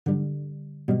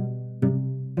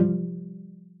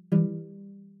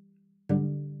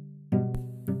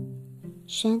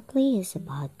Gently is a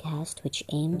podcast which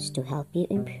aims to help you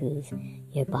improve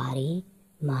your body,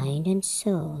 mind, and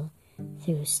soul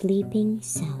through sleeping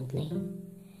soundly.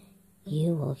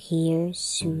 You will hear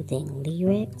soothing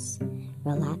lyrics,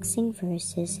 relaxing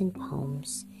verses and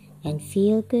poems, and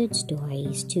feel-good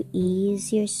stories to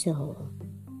ease your soul.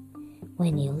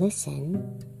 When you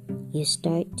listen, you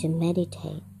start to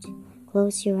meditate.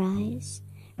 Close your eyes,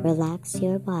 relax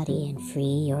your body, and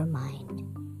free your mind.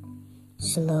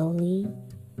 Slowly,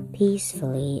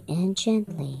 peacefully, and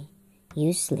gently,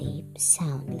 you sleep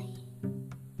soundly.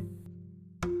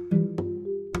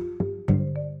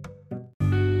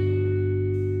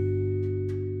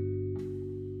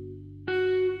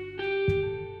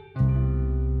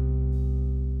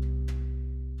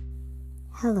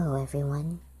 Hello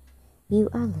everyone,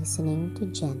 you are listening to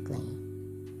Gently,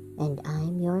 and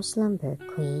I'm your slumber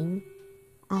queen,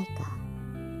 Aika.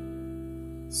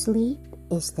 Sleep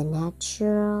is the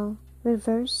natural,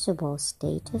 reversible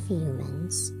state of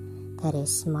humans that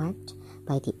is marked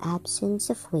by the absence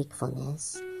of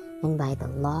wakefulness and by the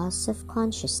loss of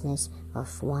consciousness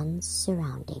of one's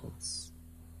surroundings.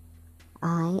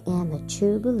 I am a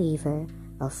true believer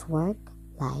of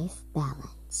work-life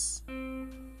balance.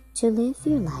 To live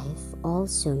your life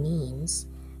also means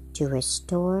to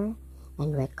restore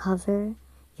and recover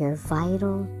your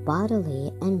vital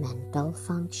bodily and mental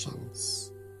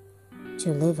functions.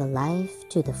 To live a life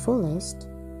to the fullest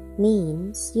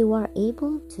means you are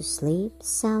able to sleep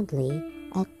soundly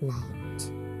at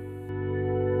night.